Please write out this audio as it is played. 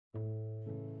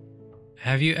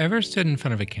Have you ever stood in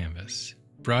front of a canvas,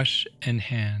 brush in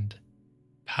hand,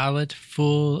 palette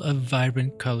full of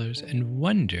vibrant colors, and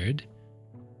wondered,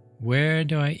 where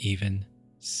do I even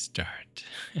start?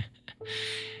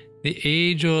 The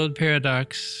age old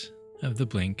paradox of the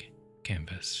blank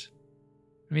canvas.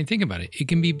 I mean, think about it. It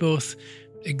can be both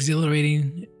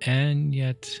exhilarating and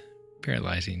yet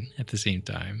paralyzing at the same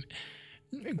time.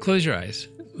 Close your eyes.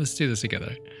 Let's do this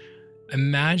together.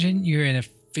 Imagine you're in a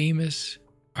famous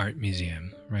art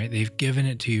museum, right? They've given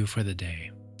it to you for the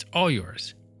day. It's all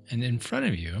yours. And in front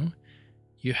of you,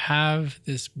 you have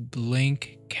this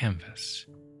blank canvas,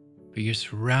 but you're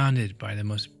surrounded by the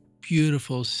most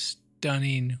beautiful,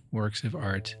 stunning works of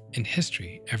art in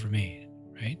history ever made,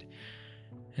 right?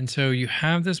 And so you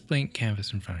have this blank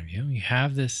canvas in front of you, you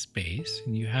have this space,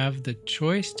 and you have the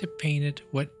choice to paint it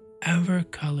whatever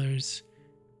colors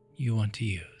you want to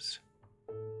use.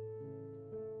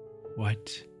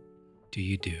 What do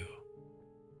you do?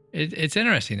 It's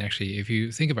interesting, actually, if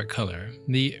you think about color.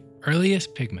 The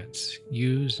earliest pigments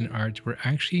used in art were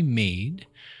actually made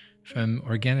from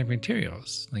organic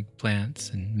materials like plants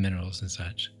and minerals and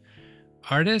such.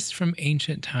 Artists from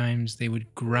ancient times, they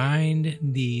would grind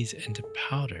these into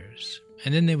powders,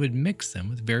 and then they would mix them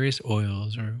with various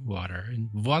oils or water, and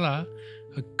voila,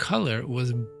 a color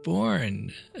was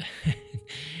born.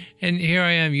 And here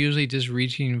I am, usually just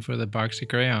reaching for the box of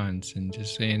crayons and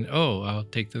just saying, oh, I'll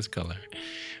take this color.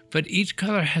 But each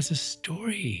color has a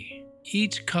story.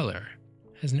 Each color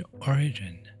has an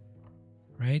origin,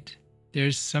 right?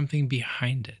 There's something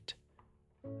behind it,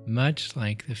 much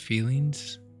like the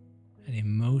feelings and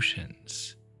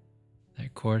emotions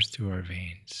that course through our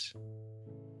veins.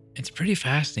 It's pretty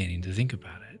fascinating to think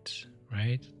about it,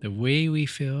 right? The way we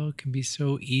feel can be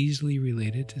so easily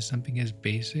related to something as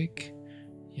basic,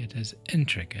 yet as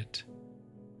intricate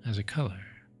as a color.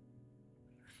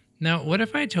 Now, what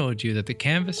if I told you that the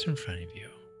canvas in front of you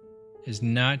is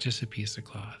not just a piece of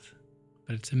cloth,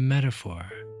 but it's a metaphor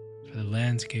for the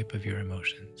landscape of your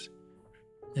emotions?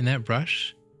 And that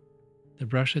brush, the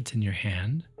brush that's in your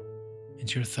hand,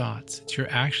 it's your thoughts, it's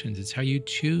your actions, it's how you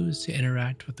choose to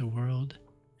interact with the world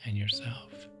and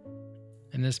yourself.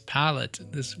 And this palette,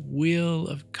 this wheel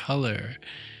of color,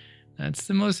 that's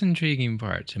the most intriguing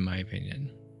part, in my opinion,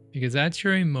 because that's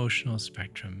your emotional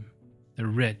spectrum, the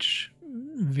rich,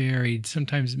 varied,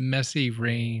 sometimes messy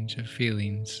range of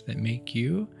feelings that make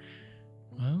you,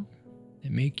 well,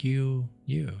 that make you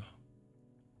you.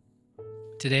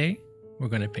 Today, we're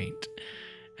going to paint.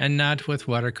 And not with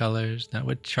watercolors, not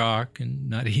with chalk, and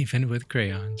not even with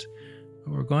crayons.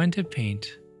 But we're going to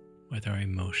paint with our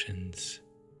emotions.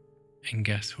 And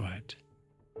guess what?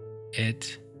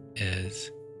 It is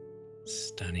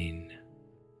stunning.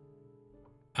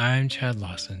 I'm Chad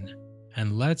Lawson,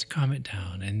 and let's calm it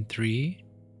down in 3,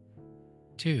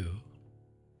 2,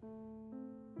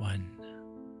 1.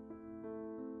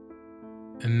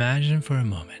 Imagine for a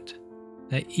moment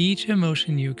that each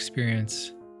emotion you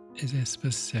experience is a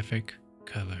specific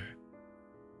color.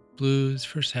 Blues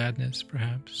for sadness,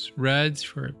 perhaps. Reds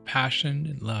for passion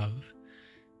and love.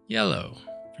 Yellow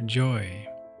for joy.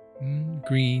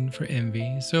 Green for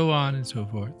envy, so on and so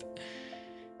forth.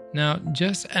 Now,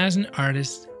 just as an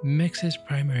artist mixes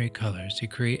primary colors to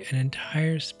create an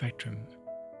entire spectrum,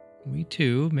 we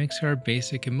too mix our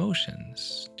basic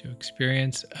emotions to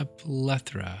experience a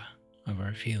plethora of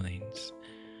our feelings.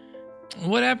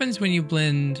 What happens when you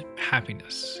blend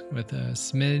happiness with a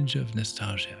smidge of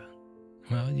nostalgia?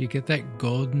 Well, you get that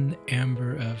golden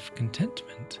amber of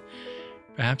contentment,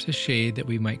 perhaps a shade that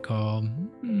we might call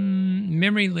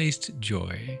memory-laced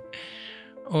joy.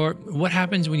 Or what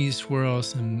happens when you swirl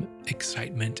some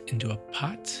excitement into a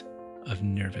pot of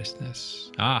nervousness?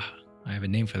 I have a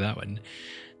name for that one.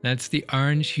 That's the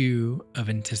orange hue of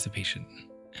anticipation.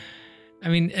 I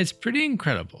mean, it's pretty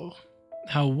incredible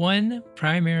how one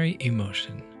primary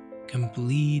emotion can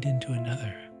bleed into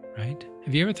another, right?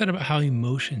 Have you ever thought about how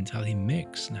emotions, how they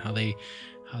mix and how they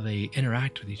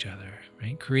interact with each other,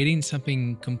 right? Creating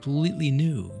something completely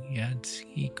new, yet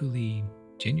equally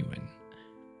genuine.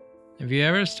 Have you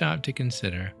ever stopped to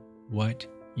consider what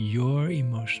your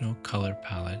emotional color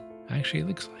palette actually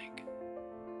looks like?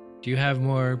 Do you have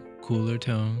more cooler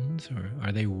tones, or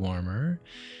are they warmer?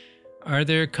 Are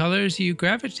there colors you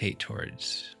gravitate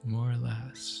towards, more or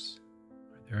less?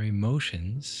 Are there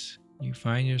emotions you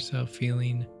find yourself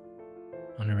feeling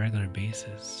on a regular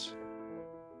basis?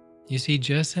 You see,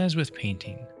 just as with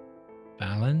painting,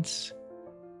 balance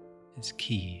is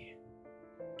key.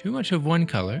 Too much of one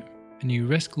color, and you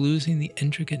risk losing the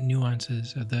intricate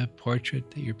nuances of the portrait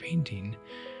that you're painting.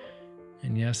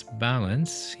 And yes,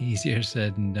 balance, easier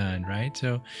said than done, right?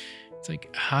 So It's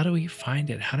like, how do we find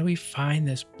it? How do we find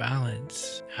this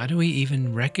balance? How do we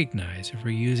even recognize if we're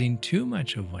using too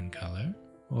much of one color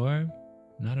or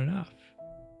not enough?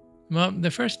 Well,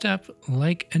 the first step,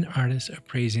 like an artist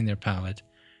appraising their palette,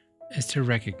 is to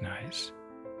recognize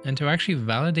and to actually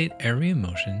validate every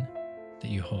emotion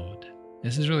that you hold.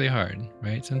 This is really hard,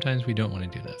 right? Sometimes we don't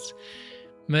want to do this.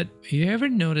 But you ever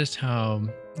noticed how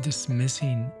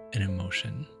dismissing an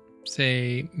emotion,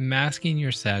 say masking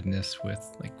your sadness with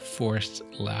like forced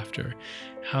laughter,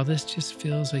 how this just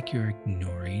feels like you're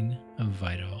ignoring a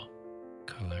vital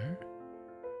color?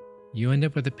 You end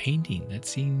up with a painting that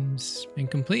seems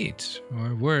incomplete,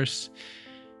 or worse,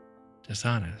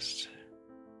 dishonest.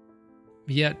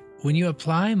 Yet, when you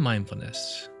apply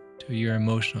mindfulness to your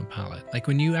emotional palette, like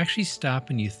when you actually stop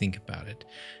and you think about it,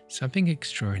 something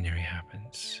extraordinary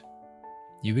happens.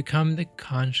 You become the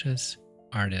conscious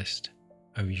artist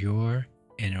of your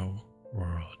inner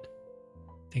world.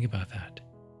 Think about that.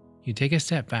 You take a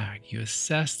step back, you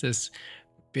assess this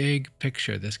big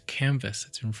picture, this canvas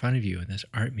that's in front of you in this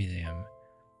art museum,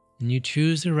 and you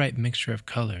choose the right mixture of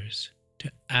colors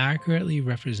to accurately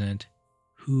represent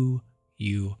who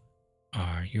you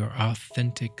are, your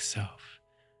authentic self.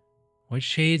 What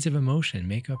shades of emotion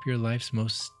make up your life's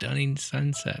most stunning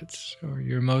sunsets or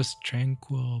your most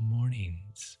tranquil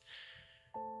mornings?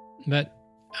 But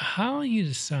how will you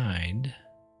decide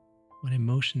what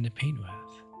emotion to paint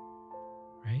with,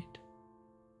 right?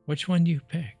 Which one do you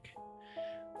pick?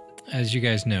 As you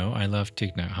guys know, I love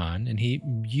Thich Nhat Hanh, and he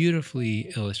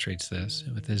beautifully illustrates this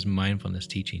with his mindfulness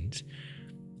teachings.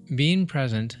 Being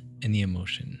present in the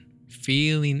emotion,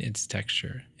 feeling its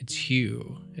texture, its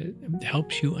hue, it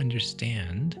helps you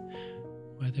understand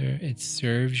whether it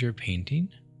serves your painting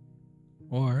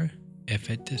or if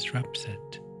it disrupts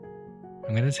it.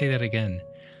 I'm going to say that again.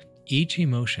 Each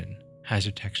emotion has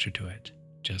a texture to it,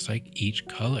 just like each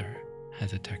color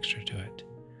has a texture to it,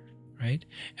 right?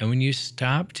 And when you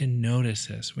stop to notice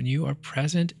this, when you are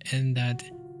present in that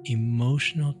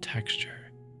emotional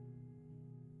texture,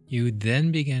 you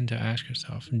then begin to ask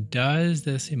yourself, does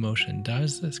this emotion,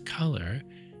 does this color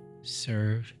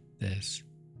serve this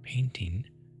painting,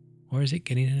 or is it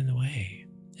getting in the way?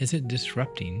 Is it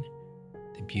disrupting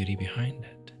the beauty behind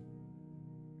it?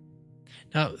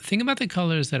 Now, think about the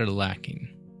colors that are lacking,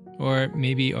 or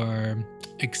maybe are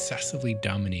excessively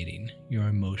dominating your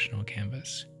emotional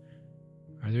canvas.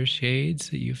 Are there shades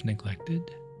that you've neglected?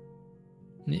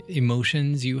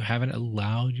 Emotions you haven't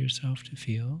allowed yourself to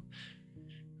feel?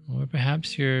 Or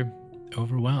perhaps you're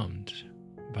overwhelmed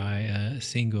by a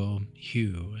single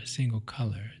hue, a single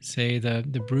color. Say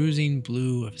the bruising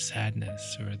blue of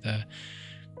sadness, or the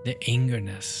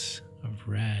angerness of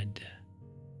red.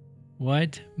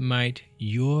 What might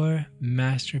your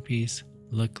masterpiece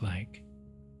look like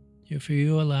if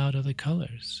you allowed other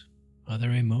colors, other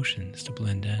emotions to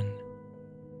blend in?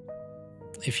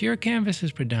 If your canvas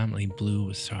is predominantly blue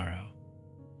with sorrow,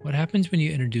 what happens when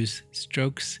you introduce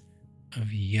strokes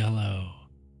of yellow?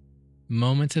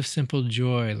 Moments of simple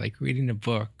joy, like reading a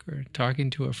book or talking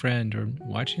to a friend or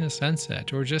watching a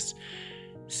sunset, or just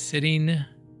sitting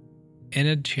in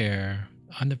a chair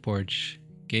on the porch,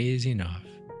 gazing off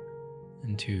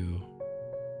into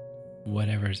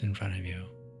whatever's in front of you.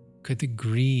 Could the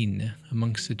green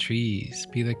amongst the trees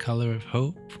be the color of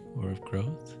hope or of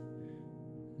growth?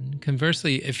 And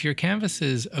conversely, if your canvas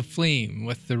is aflame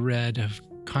with the red of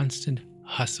constant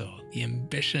hustle, the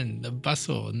ambition, the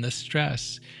bustle, and the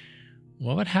stress,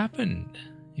 what would happen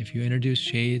if you introduce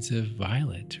shades of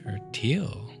violet or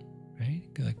teal, right?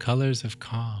 The colors of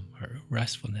calm or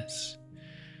restfulness.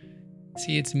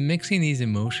 See, it's mixing these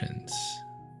emotions,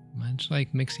 much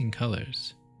like mixing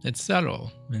colors. It's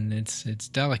subtle and it's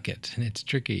delicate and it's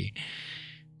tricky.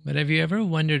 But have you ever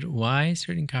wondered why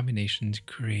certain combinations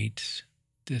create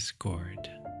discord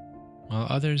while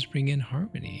others bring in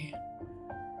harmony?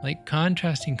 Like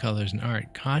contrasting colors in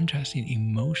art, contrasting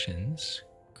emotions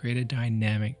create a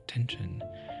dynamic tension.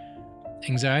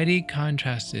 Anxiety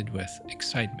contrasted with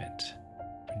excitement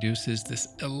produces this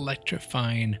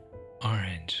electrifying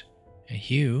orange, a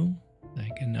hue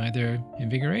that can either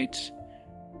invigorate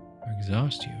or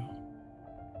exhaust you.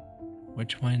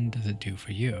 Which one does it do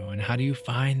for you? And how do you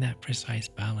find that precise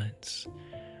balance?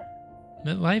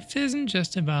 But life isn't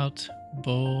just about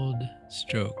bold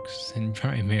strokes and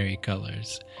primary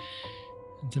colors.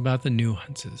 It's about the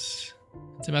nuances.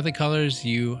 It's about the colors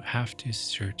you have to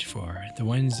search for, the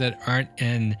ones that aren't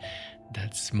in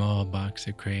that small box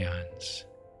of crayons,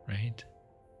 right?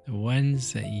 The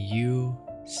ones that you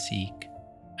seek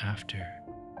after.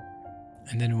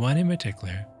 And then one in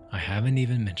particular I haven't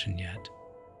even mentioned yet.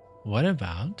 What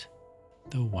about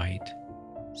the white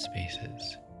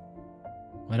spaces?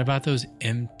 What about those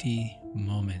empty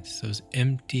moments, those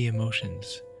empty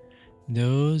emotions?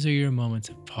 Those are your moments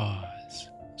of pause,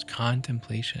 those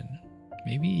contemplation,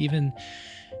 maybe even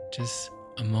just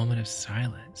a moment of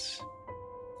silence.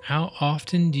 How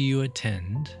often do you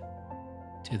attend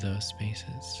to those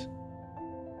spaces?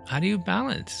 How do you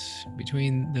balance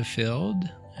between the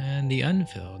filled and the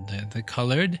unfilled, the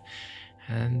colored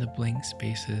and the blank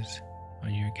spaces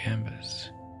on your canvas?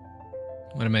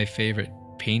 One of my favorite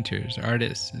painters,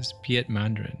 artists, is Piet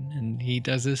Mondrian, and he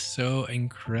does this so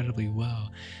incredibly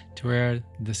well, to where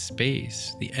the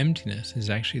space, the emptiness,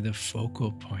 is actually the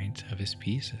focal point of his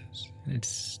pieces. And it's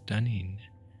stunning.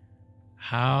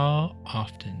 How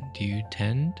often do you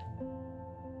tend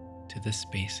to the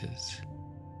spaces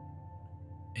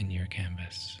in your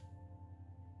canvas?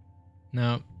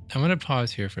 Now, I want to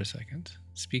pause here for a second.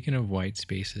 Speaking of white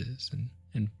spaces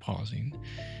and pausing,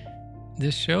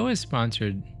 this show is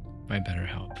sponsored by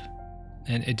BetterHelp.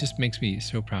 And it just makes me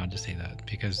so proud to say that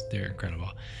because they're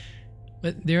incredible.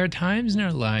 But there are times in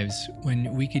our lives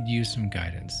when we could use some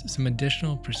guidance, some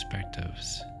additional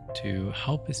perspectives to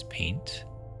help us paint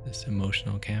this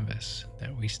emotional canvas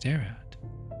that we stare at.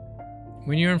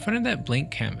 When you're in front of that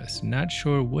blank canvas, not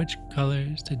sure which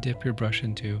colors to dip your brush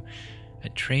into, a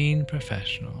trained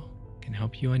professional can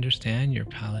help you understand your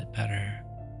palette better.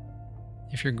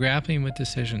 If you're grappling with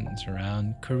decisions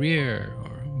around career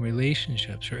or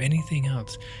relationships or anything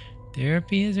else,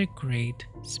 therapy is a great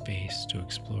space to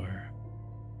explore.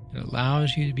 It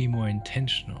allows you to be more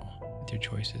intentional with your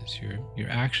choices, your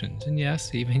actions, and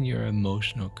yes, even your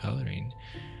emotional coloring.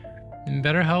 And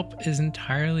BetterHelp is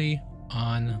entirely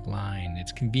online.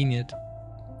 It's convenient,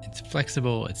 it's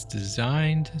flexible, it's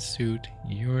designed to suit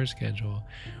your schedule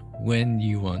when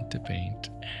you want to paint.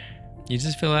 You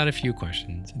just fill out a few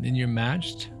questions, and then you're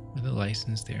matched with a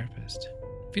licensed therapist.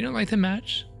 If you don't like the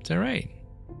match, it's all right.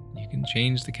 You can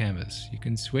change the canvas. You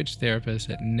can switch therapists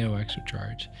at no extra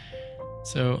charge.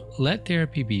 So let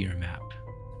therapy be your map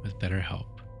with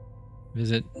BetterHelp.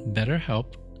 Visit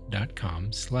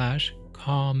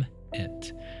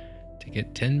betterhelp.com/calmit to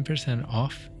get 10%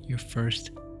 off your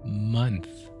first month.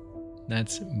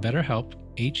 That's BetterHelp,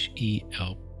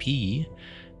 HELP.com/calmit,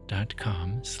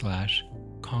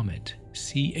 CALMIT.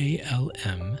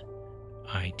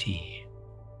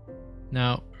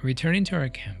 Now, returning to our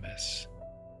canvas,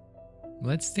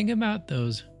 let's think about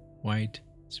those white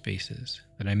spaces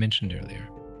that I mentioned earlier.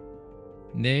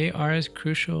 They are as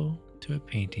crucial to a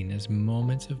painting as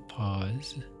moments of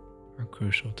pause are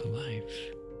crucial to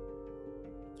life.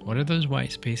 What are those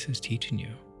white spaces teaching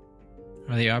you?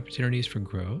 Are they opportunities for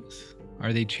growth?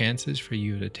 Are they chances for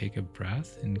you to take a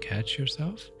breath and catch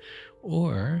yourself?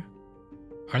 Or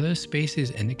are those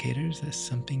spaces indicators that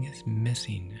something is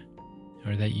missing,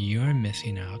 or that you're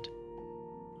missing out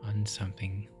on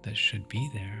something that should be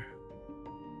there?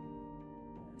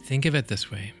 Think of it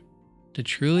this way. To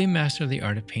truly master the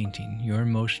art of painting your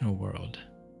emotional world,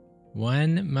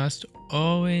 one must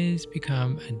always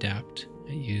become adept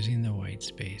at using the white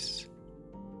space,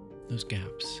 those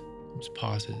gaps, those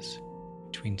pauses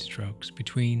between strokes,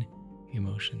 between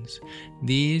emotions.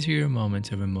 These are your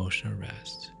moments of emotional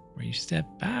rest, where you step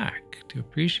back to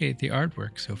appreciate the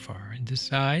artwork so far and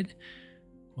decide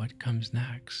what comes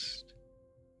next.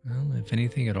 Well, if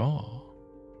anything at all,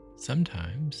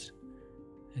 sometimes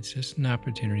it's just an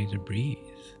opportunity to breathe,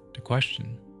 to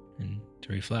question, and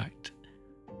to reflect.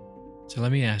 So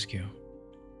let me ask you,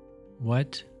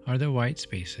 what are the white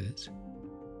spaces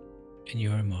in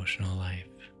your emotional life?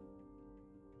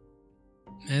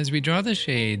 As we draw the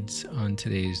shades on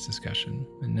today's discussion,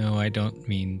 and no, I don't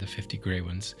mean the 50 gray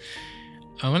ones,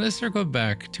 I want to circle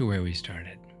back to where we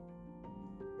started.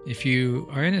 If you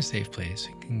are in a safe place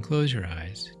and can close your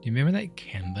eyes, do you remember that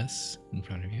canvas in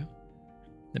front of you?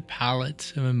 The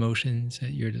palette of emotions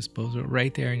at your disposal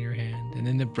right there in your hand, and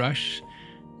then the brush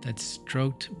that's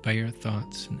stroked by your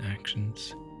thoughts and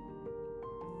actions.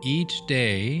 Each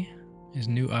day is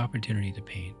a new opportunity to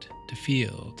paint, to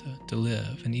feel, to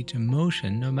live, and each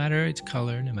emotion, no matter its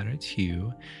color, no matter its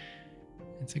hue,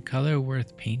 it's a color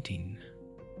worth painting.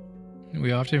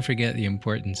 We often forget the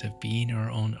importance of being our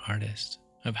own artist,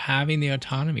 of having the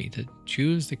autonomy to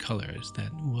choose the colors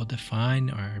that will define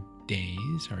our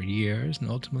days, our years, and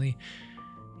ultimately,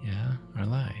 our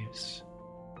lives.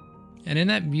 And in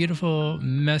that beautiful,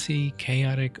 messy,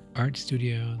 chaotic art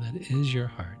studio that is your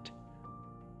heart,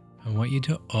 I want you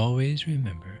to always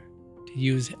remember to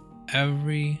use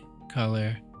every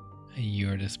color at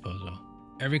your disposal.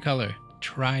 Every color.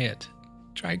 Try it.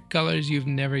 Try colors you've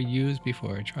never used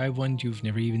before. Try ones you've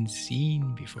never even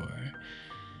seen before.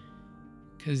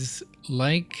 Because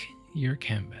like your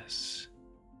canvas,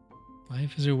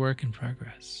 Life is a work in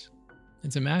progress.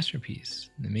 It's a masterpiece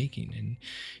in the making, and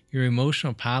your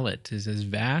emotional palette is as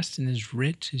vast and as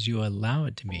rich as you allow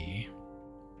it to be.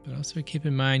 But also keep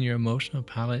in mind your emotional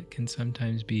palette can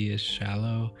sometimes be as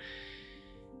shallow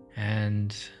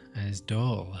and as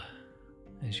dull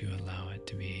as you allow it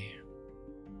to be.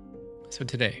 So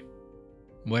today,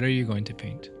 what are you going to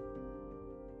paint?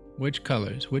 Which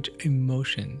colors, which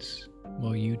emotions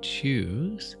will you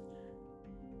choose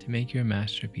to make your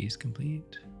masterpiece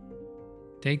complete?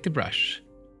 Take the brush,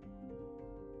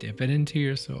 dip it into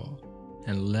your soul,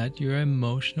 and let your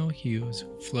emotional hues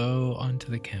flow onto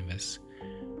the canvas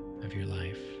of your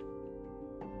life.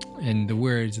 In the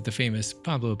words of the famous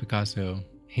Pablo Picasso,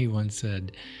 he once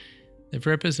said, "The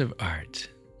purpose of art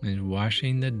is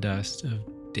washing the dust of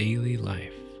daily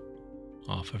life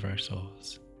off of our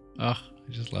souls." Oh,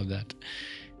 I just love that.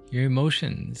 Your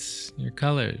emotions, your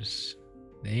colors,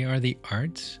 they are the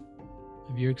art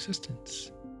of your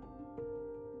existence.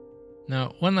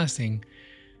 Now, one last thing.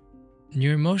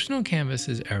 Your emotional canvas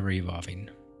is ever evolving.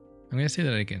 I'm going to say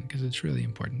that again because it's really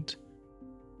important.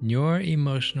 Your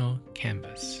emotional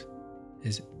canvas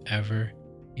is ever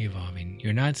evolving.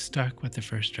 You're not stuck with the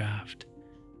first draft,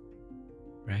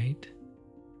 right?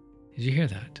 Did you hear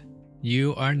that?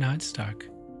 You are not stuck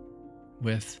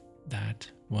with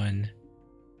that one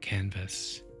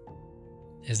canvas.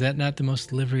 Is that not the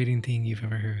most liberating thing you've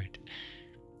ever heard?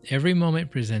 Every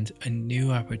moment presents a new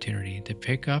opportunity to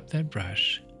pick up that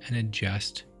brush and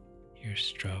adjust your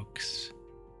strokes.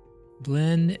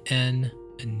 Blend in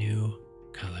a new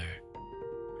color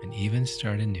and even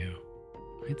start anew.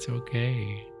 It's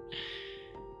okay.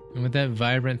 And with that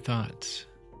vibrant thought,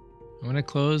 I want to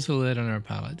close the lid on our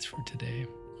palettes for today.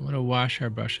 I want to wash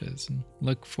our brushes and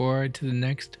look forward to the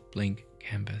next blank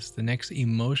canvas, the next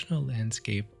emotional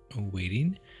landscape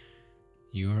awaiting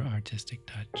your artistic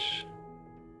touch.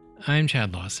 I'm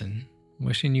Chad Lawson,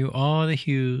 wishing you all the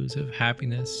hues of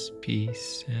happiness,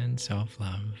 peace, and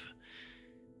self-love.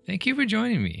 Thank you for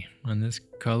joining me on this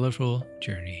colorful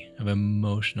journey of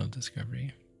emotional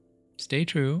discovery. Stay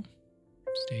true,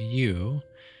 stay you,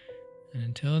 and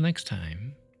until next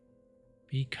time,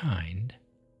 be kind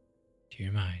to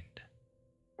your mind.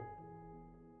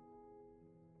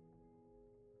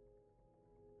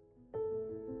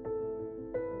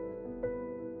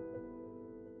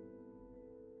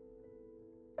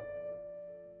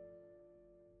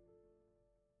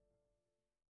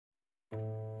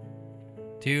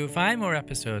 To find more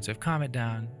episodes of Calm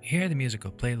Down, hear the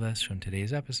musical playlist from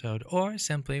today's episode, or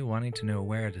simply wanting to know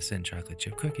where to send chocolate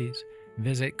chip cookies,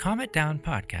 visit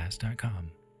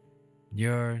calmitdownpodcast.com.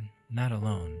 You're not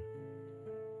alone.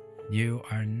 You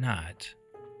are not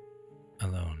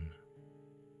alone.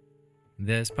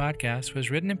 This podcast was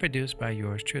written and produced by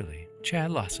yours truly, Chad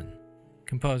Lawson,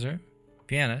 composer,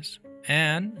 pianist,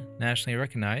 and nationally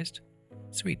recognized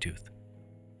Sweet Tooth.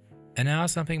 And now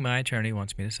something my attorney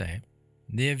wants me to say.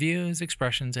 The views,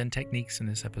 expressions, and techniques in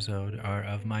this episode are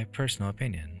of my personal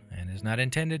opinion and is not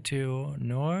intended to,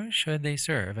 nor should they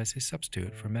serve as a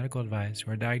substitute for medical advice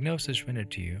or diagnosis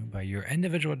rendered to you by your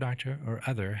individual doctor or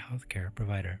other healthcare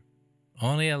provider.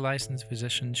 Only a licensed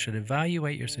physician should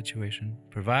evaluate your situation,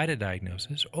 provide a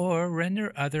diagnosis, or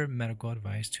render other medical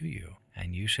advice to you,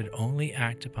 and you should only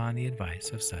act upon the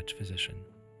advice of such physician.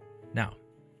 Now,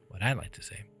 what I like to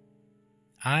say,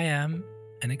 I am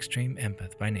an extreme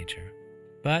empath by nature.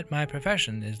 But my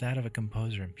profession is that of a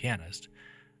composer and pianist,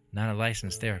 not a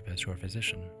licensed therapist or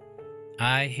physician.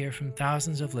 I hear from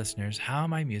thousands of listeners how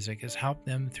my music has helped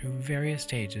them through various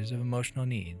stages of emotional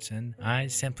needs, and I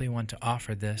simply want to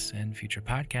offer this and future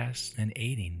podcasts in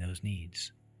aiding those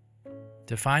needs.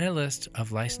 To find a list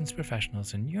of licensed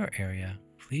professionals in your area,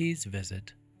 please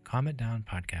visit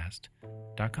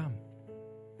calmitdownpodcast.com.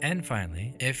 And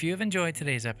finally, if you've enjoyed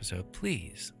today's episode,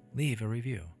 please leave a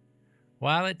review.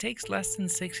 While it takes less than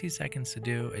 60 seconds to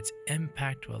do, its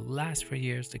impact will last for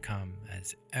years to come,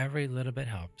 as every little bit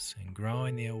helps in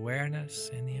growing the awareness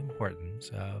and the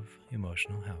importance of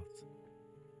emotional health.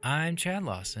 I'm Chad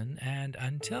Lawson, and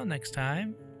until next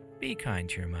time, be kind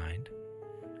to your mind,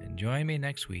 and join me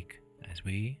next week as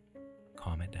we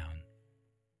calm it down.